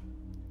 you know,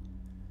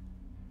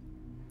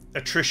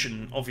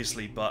 attrition,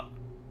 obviously, but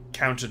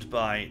countered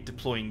by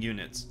deploying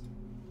units.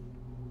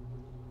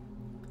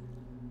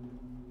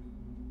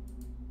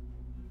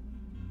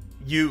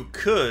 You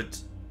could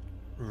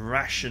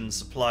ration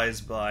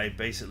supplies by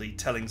basically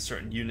telling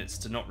certain units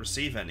to not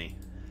receive any.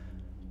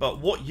 But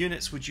what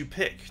units would you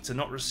pick to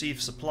not receive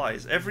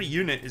supplies? Every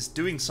unit is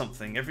doing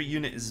something. Every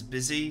unit is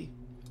busy.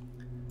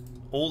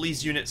 All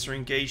these units are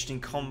engaged in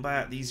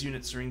combat. These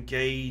units are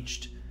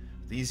engaged.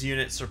 These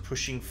units are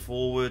pushing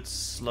forward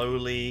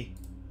slowly.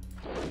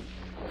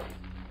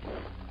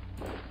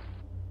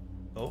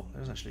 Oh,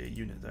 there's actually a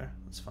unit there.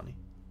 That's funny.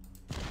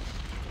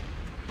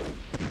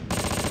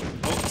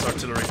 Oh, it's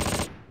artillery.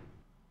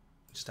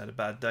 Just had a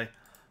bad day.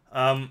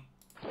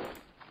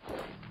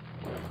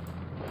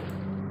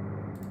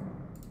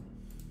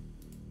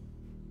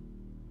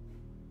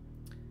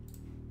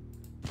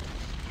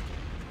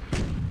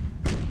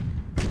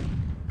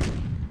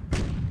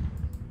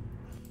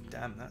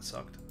 Damn, that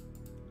sucked.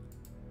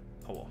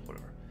 Oh well,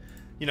 whatever.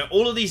 You know,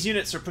 all of these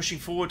units are pushing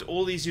forward.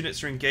 All these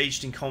units are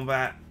engaged in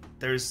combat.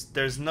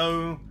 There's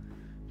no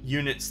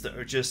units that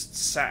are just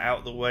sat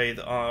out the way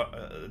that are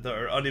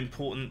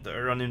unimportant, that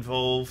are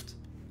uninvolved.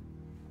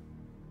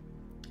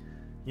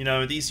 You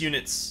know, these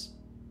units,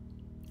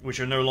 which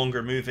are no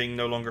longer moving,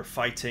 no longer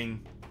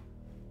fighting.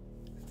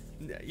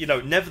 You know,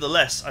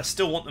 nevertheless, I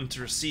still want them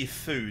to receive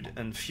food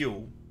and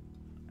fuel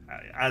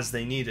as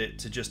they need it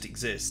to just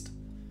exist.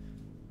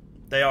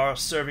 They are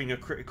serving a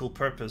critical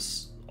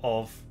purpose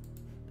of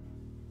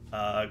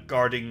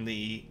guarding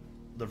the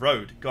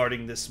road,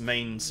 guarding this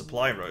main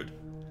supply road,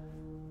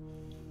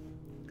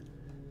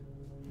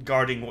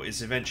 guarding what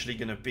is eventually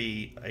going to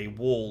be a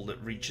wall that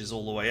reaches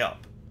all the way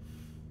up,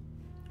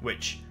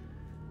 which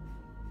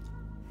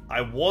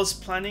I was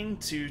planning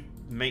to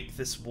make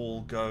this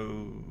wall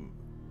go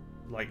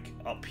like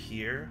up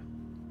here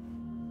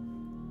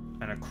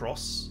and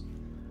across,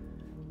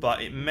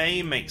 but it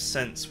may make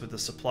sense with the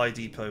supply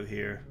depot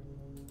here,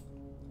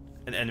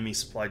 an enemy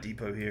supply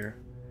depot here,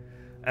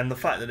 and the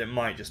fact that it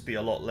might just be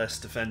a lot less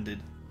defended.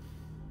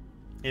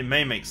 It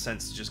may make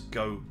sense to just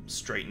go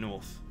straight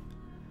north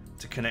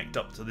to connect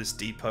up to this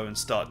depot and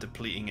start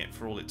depleting it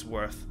for all it's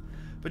worth.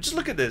 But just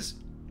look at this.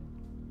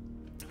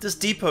 This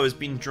depot has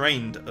been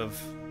drained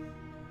of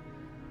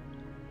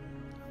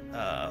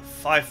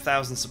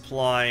 5,000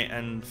 supply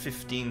and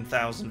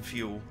 15,000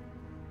 fuel.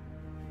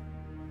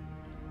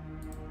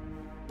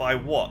 By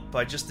what?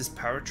 By just this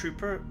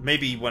paratrooper?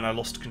 Maybe when I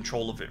lost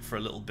control of it for a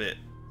little bit,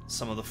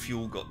 some of the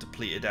fuel got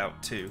depleted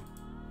out too.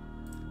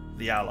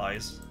 The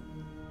allies.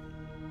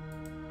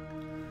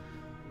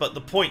 But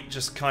the point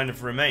just kind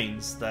of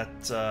remains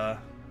that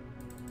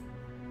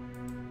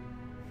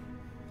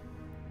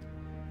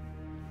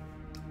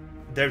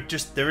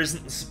there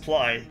isn't the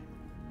supply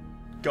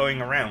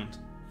going around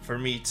for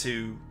me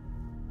to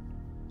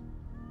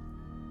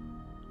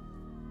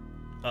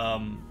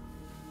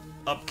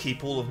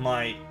upkeep all of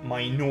my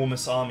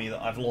enormous army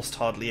that I've lost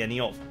hardly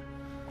any of.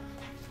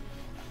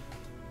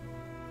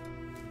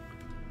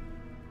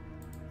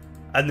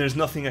 And there's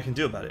nothing I can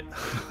do about it.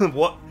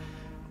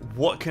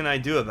 What can I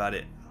do about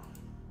it?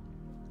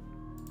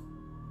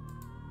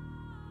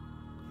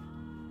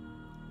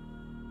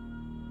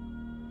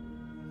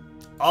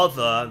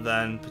 Other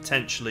than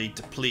potentially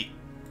deplete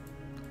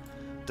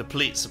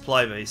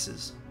supply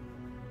bases.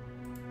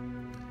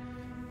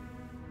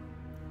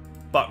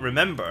 But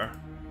remember,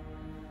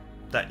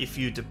 that if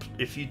you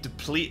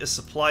deplete a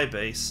supply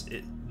base,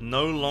 it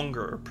no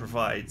longer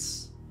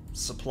provides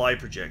supply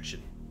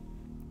projection.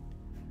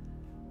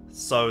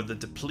 So the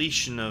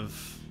depletion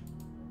of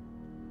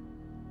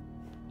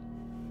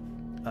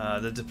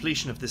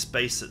this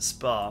base at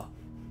Spa,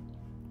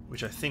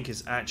 which I think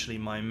is actually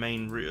my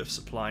main route of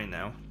supply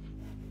now,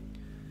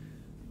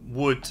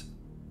 would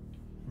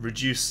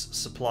reduce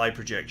supply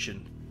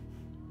projection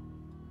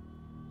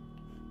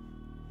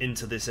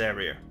into this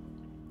area.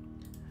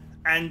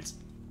 And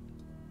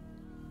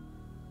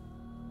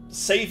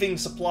saving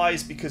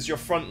supplies because your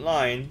front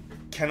line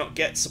cannot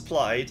get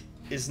supplied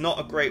is not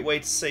a great way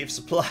to save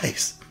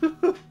supplies.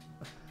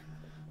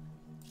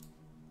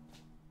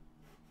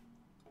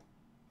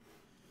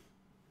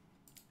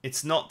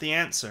 It's not the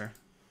answer.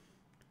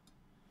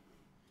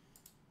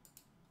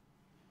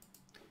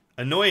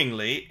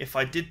 Annoyingly, if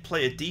I did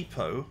play a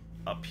depot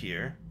up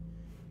here,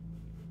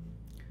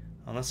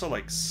 unless I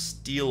like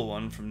steal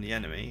one from the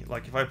enemy,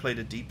 like if I played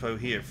a depot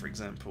here, for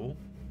example,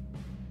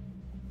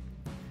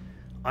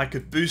 I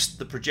could boost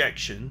the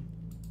projection,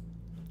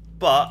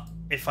 but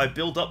if I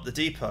build up the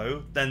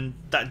depot, then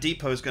that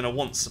depot is going to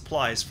want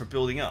supplies for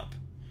building up.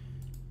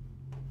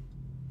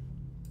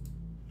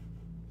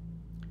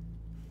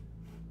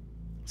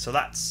 So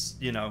that's,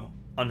 you know,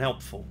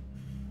 unhelpful.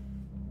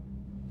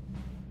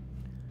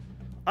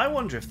 I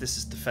wonder if this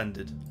is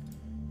defended.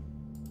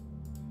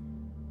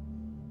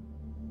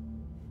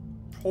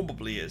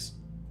 Probably is.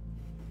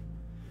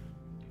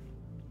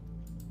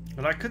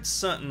 But I could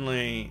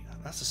certainly...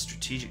 That's a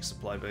strategic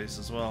supply base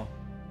as well.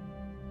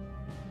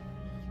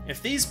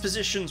 If these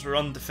positions were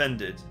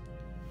undefended,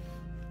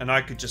 and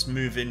I could just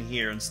move in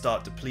here and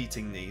start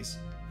depleting these,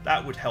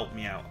 that would help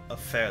me out a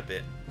fair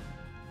bit.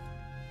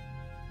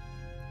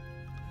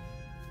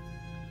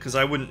 Because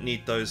I wouldn't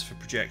need those for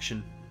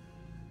projection.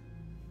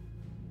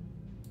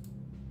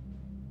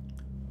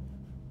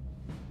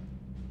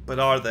 But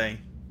are they?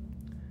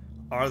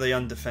 Are they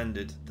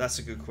undefended? That's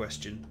a good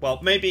question. Well,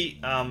 maybe,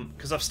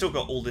 because I've still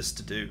got all this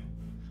to do.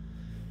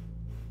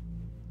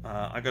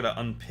 I gotta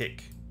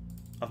unpick.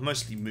 I've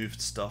mostly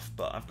moved stuff,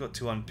 but I've got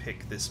to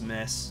unpick this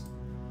mess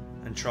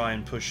and try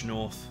and push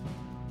north.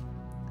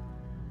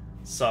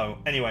 So,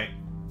 anyway,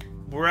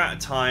 we're out of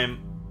time.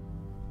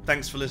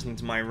 Thanks for listening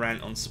to my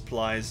rant on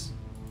supplies.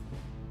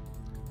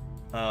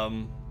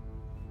 But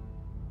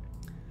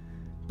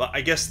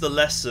I guess the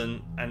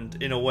lesson,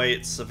 and in a way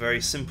it's a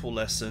very simple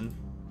lesson,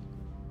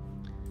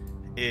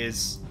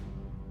 is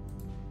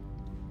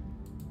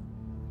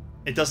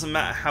it doesn't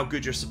matter how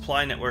good your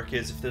supply network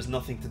is if there's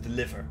nothing to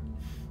deliver.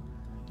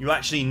 You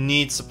actually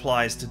need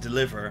supplies to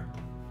deliver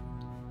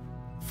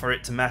for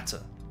it to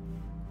matter.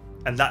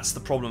 And that's the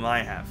problem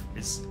I have,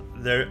 is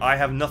I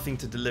have nothing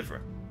to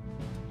deliver.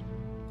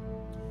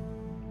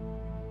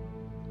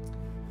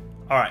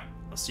 Alright,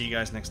 I'll see you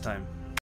guys next time.